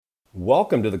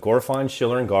Welcome to the Gorfine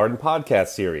Schiller and Garden podcast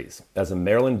series. As a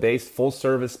Maryland-based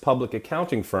full-service public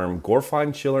accounting firm,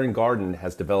 Gorfine Schiller and Garden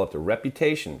has developed a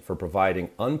reputation for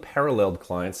providing unparalleled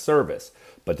client service.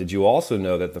 But did you also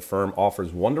know that the firm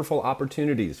offers wonderful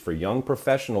opportunities for young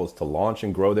professionals to launch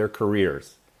and grow their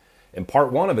careers? In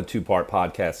part one of a two-part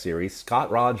podcast series, Scott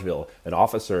Rodgeville, an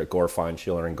officer at Gorfine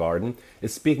Schiller and Garden,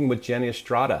 is speaking with Jenny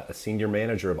Estrada, a senior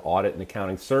manager of audit and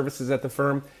accounting services at the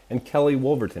firm, and Kelly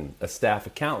Wolverton, a staff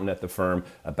accountant at the firm,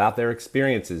 about their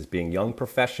experiences being young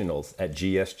professionals at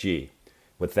GSG.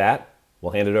 With that,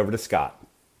 we'll hand it over to Scott.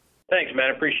 Thanks,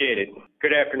 Matt. Appreciate it.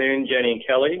 Good afternoon, Jenny and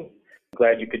Kelly.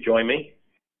 Glad you could join me.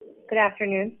 Good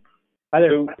afternoon. Hi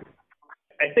there. So,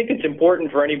 I think it's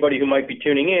important for anybody who might be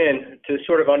tuning in to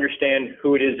sort of understand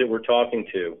who it is that we're talking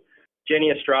to.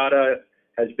 Jenny Estrada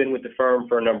has been with the firm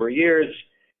for a number of years,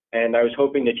 and I was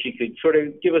hoping that she could sort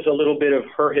of give us a little bit of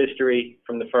her history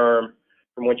from the firm,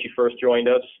 from when she first joined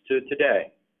us to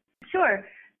today. Sure.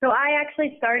 So I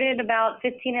actually started about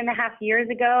 15 and a half years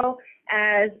ago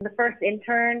as the first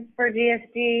intern for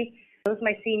GSG. It was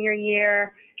my senior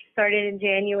year, started in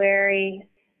January.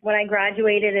 When I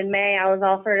graduated in May, I was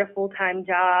offered a full-time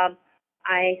job.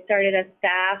 I started as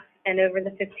staff, and over the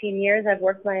 15 years, I've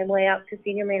worked my way up to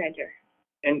senior manager.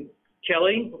 And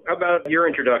Kelly, how about your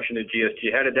introduction to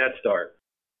GSG? How did that start?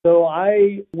 So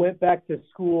I went back to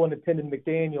school and attended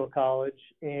McDaniel College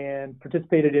and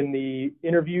participated in the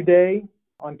interview day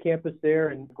on campus there,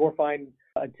 and Gorfine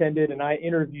attended, and I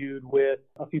interviewed with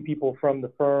a few people from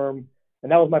the firm,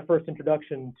 and that was my first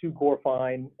introduction to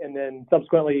Gorfine, and then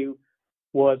subsequently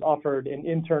was offered an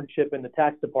internship in the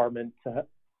tax department to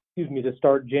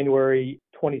start January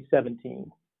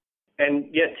 2017. And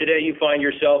yet today you find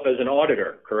yourself as an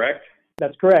auditor, correct?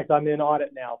 That's correct. I'm in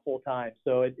audit now full time.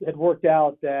 So it had worked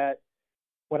out that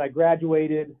when I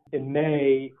graduated in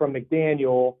May from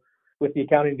McDaniel with the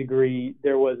accounting degree,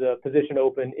 there was a position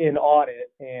open in audit,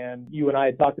 and you and I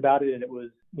had talked about it, and it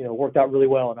was, worked out really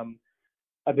well, and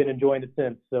I've been enjoying it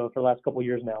since. So for the last couple of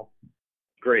years now.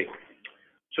 Great.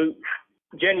 So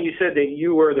Jenny, you said that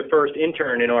you were the first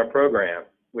intern in our program,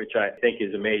 which I think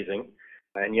is amazing,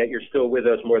 and yet you're still with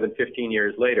us more than 15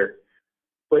 years later.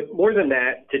 But more than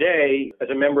that, today, as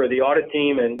a member of the audit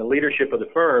team and the leadership of the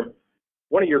firm,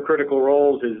 one of your critical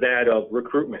roles is that of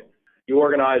recruitment. You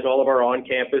organize all of our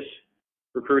on-campus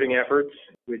recruiting efforts,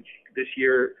 which this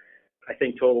year I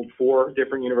think totaled 4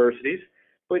 different universities.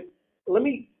 But let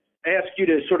me ask you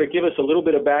to sort of give us a little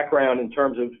bit of background in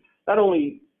terms of not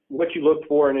only what you look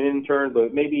for in an intern,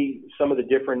 but maybe some of the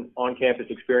different on-campus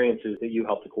experiences that you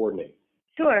help to coordinate.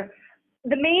 Sure.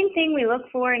 The main thing we look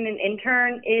for in an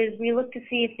intern is we look to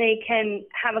see if they can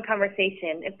have a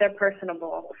conversation, if they're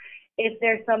personable, if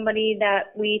there's somebody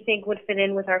that we think would fit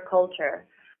in with our culture.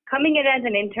 Coming in as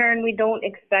an intern, we don't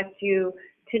expect you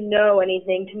to know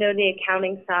anything, to know the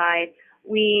accounting side.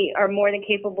 We are more than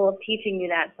capable of teaching you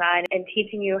that side and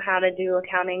teaching you how to do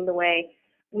accounting the way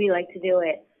we like to do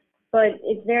it. But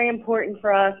it's very important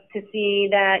for us to see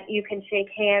that you can shake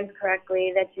hands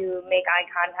correctly, that you make eye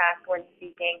contact when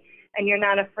speaking, and you're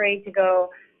not afraid to go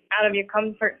out of your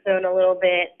comfort zone a little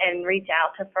bit and reach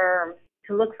out to firms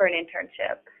to look for an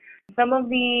internship. Some of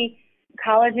the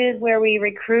colleges where we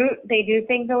recruit, they do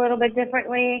things a little bit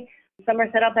differently. Some are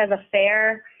set up as a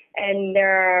fair, and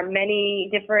there are many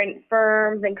different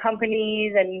firms and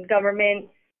companies and government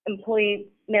employment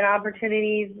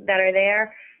opportunities that are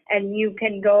there. And you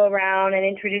can go around and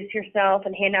introduce yourself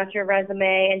and hand out your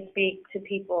resume and speak to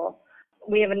people.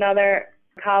 We have another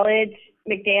college,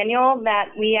 McDaniel,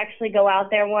 that we actually go out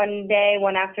there one day,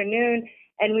 one afternoon,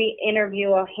 and we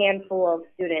interview a handful of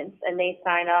students, and they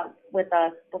sign up with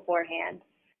us beforehand.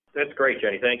 That's great,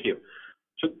 Jenny. Thank you.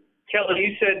 So, Kelly,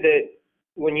 you said that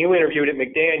when you interviewed at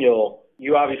McDaniel,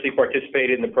 you obviously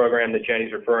participated in the program that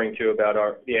Jenny's referring to about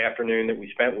the afternoon that we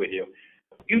spent with you.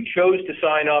 You chose to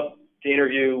sign up to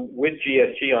interview with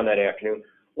GSG on that afternoon.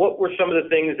 What were some of the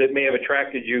things that may have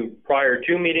attracted you prior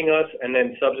to meeting us, and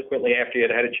then subsequently after you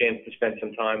had a chance to spend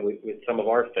some time with some of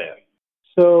our staff?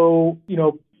 So,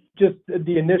 just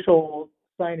the initial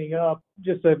signing up,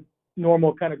 just a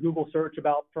normal kind of Google search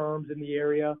about firms in the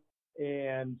area.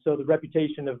 And so the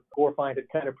reputation of Gorfine had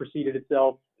kind of preceded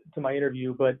itself to my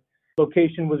interview, but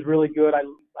location was really good.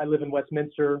 I live in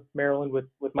Westminster, Maryland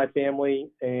with my family,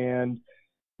 and,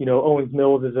 Owings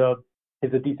Mills is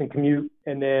a decent commute.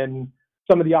 And then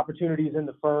some of the opportunities in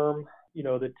the firm,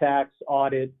 the tax,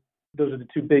 audit, those are the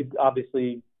 2 big,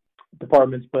 obviously,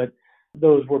 departments, but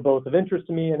those were both of interest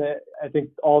to me. And I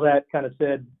think all that kind of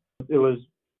said, it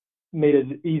made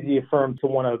it easy a firm to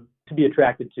want to be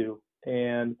attracted to.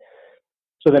 And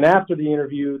So then after the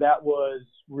interview, that was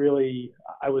really,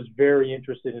 I was very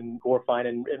interested in Gorefine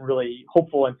and really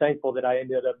hopeful and thankful that I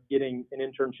ended up getting an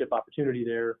internship opportunity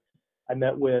there. I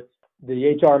met with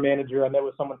the HR manager, I met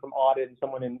with someone from audit and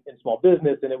someone in small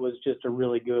business, and it was just a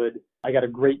really good, I got a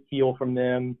great feel from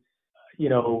them,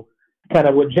 kind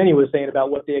of what Jenny was saying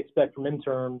about what they expect from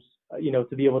interns,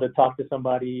 to be able to talk to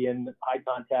somebody and eye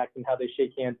contact and how they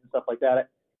shake hands and stuff like that.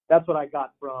 That's what I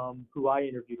got from who I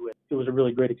interviewed with. It was a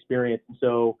really great experience. And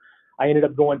so I ended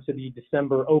up going to the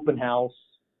December open house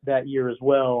that year as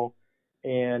well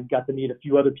and got to meet a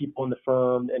few other people in the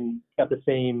firm and got the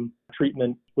same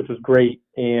treatment, which was great.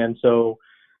 And so,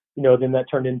 then that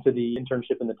turned into the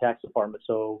internship in the tax department.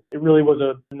 So it really was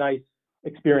a nice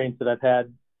experience that I've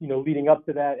had, leading up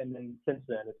to that. And then since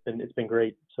then, it's been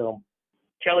great. So,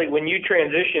 Kelly, when you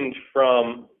transitioned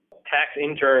from tax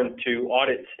intern to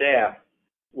audit staff,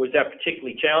 was that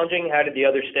particularly challenging? How did the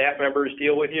other staff members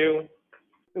deal with you?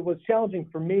 It was challenging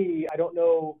for me. I don't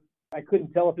know. I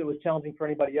couldn't tell if it was challenging for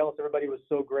anybody else. Everybody was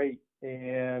so great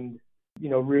and,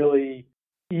 really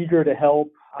eager to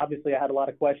help. Obviously, I had a lot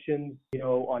of questions,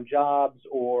 on jobs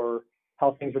or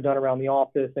how things are done around the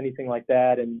office, anything like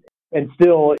that. And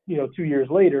still, 2 years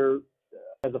later,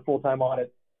 as a full-time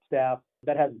audit staff,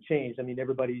 that hasn't changed. I mean,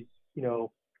 everybody's,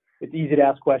 it's easy to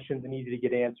ask questions and easy to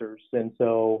get answers. And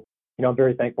so, I'm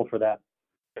very thankful for that.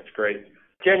 That's great.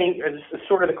 Jenny, as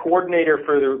sort of the coordinator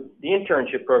for the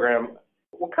internship program,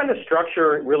 what kind of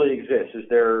structure really exists? Is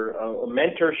there a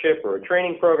mentorship or a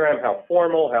training program? How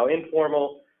formal, how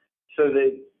informal? So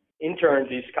that interns,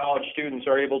 these college students,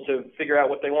 are able to figure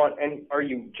out what they want. And are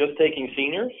you just taking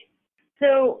seniors?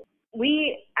 So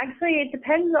it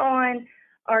depends on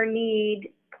our need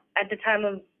at the time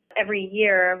of every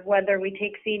year, whether we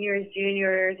take seniors,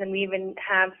 juniors, and we even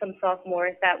have some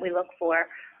sophomores that we look for.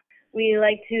 We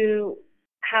like to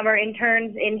have our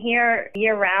interns in here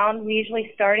year-round. We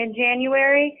usually start in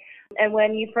January, and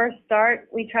when you first start,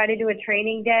 we try to do a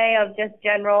training day of just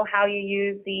general how you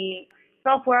use the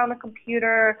software on the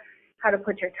computer, how to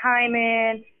put your time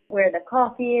in, where the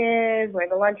coffee is, where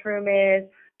the lunchroom is.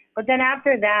 But then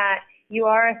after that, you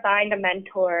are assigned a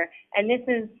mentor, and this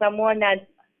is someone that's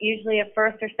usually a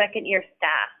first or second year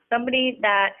staff, somebody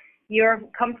that you're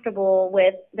comfortable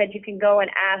with, that you can go and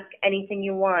ask anything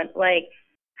you want, like,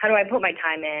 how do I put my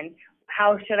time in?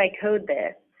 How should I code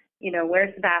this?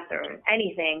 Where's the bathroom?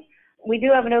 Anything. We do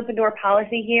have an open door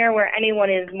policy here where anyone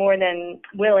is more than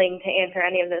willing to answer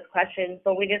any of those questions,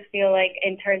 but we just feel like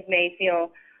interns may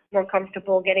feel more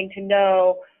comfortable getting to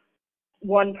know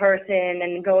one person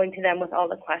and going to them with all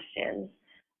the questions.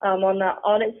 On the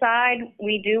audit side,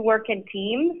 we do work in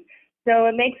teams, so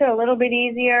it makes it a little bit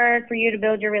easier for you to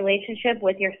build your relationship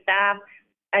with your staff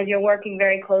as you're working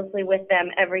very closely with them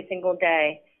every single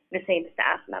day, the same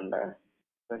staff member.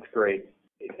 That's great.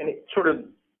 And it sort of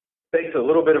begs a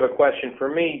little bit of a question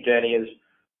for me, Jenny, is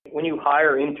when you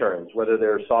hire interns, whether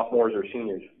they're sophomores or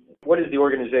seniors, what is the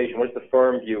organization, what does the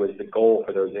firm view as the goal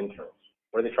for those interns?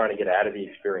 What are they trying to get out of the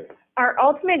experience? Our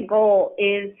ultimate goal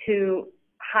is to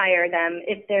hire them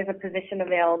if there's a position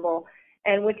available,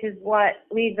 and which is what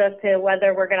leads us to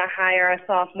whether we're going to hire a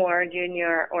sophomore, a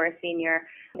junior, or a senior.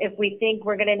 If we think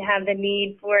we're going to have the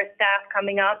need for staff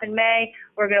coming up in May,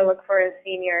 we're going to look for a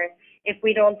senior. If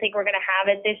we don't think we're going to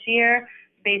have it this year,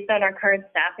 based on our current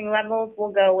staffing levels,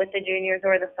 we'll go with the juniors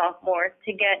or the sophomores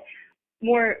to get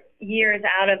more years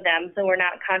out of them so we're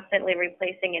not constantly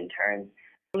replacing interns.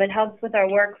 It helps with our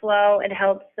workflow. It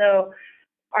helps so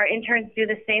our interns do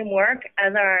the same work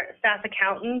as our staff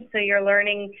accountants, so you're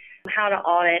learning how to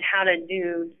audit, how to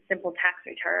do simple tax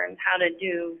returns, how to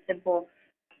do simple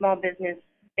small business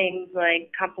things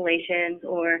like compilations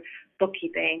or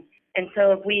bookkeeping. And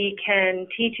so if we can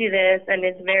teach you this, and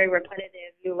it's very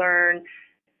repetitive, you learn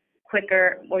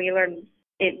quicker or you learn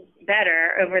it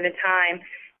better over the time.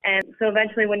 And so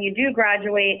eventually when you do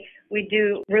graduate, we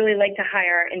do really like to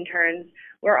hire interns.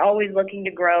 We're always looking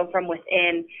to grow from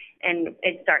within, and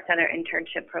it starts at our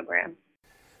internship program.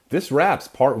 This wraps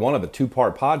part one of a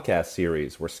two-part podcast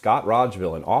series where Scott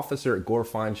Rodgeville, an officer at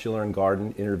Gorefine Schiller &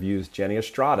 Garden, interviews Jenny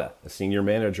Estrada, a senior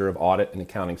manager of audit and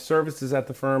accounting services at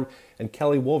the firm, and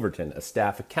Kelly Wolverton, a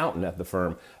staff accountant at the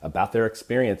firm, about their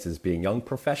experiences being young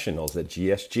professionals at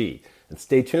GSG. And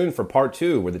stay tuned for part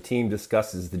two, where the team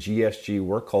discusses the GSG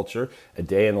work culture, a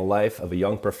day in the life of a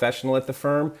young professional at the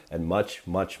firm, and much,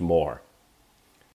 much more.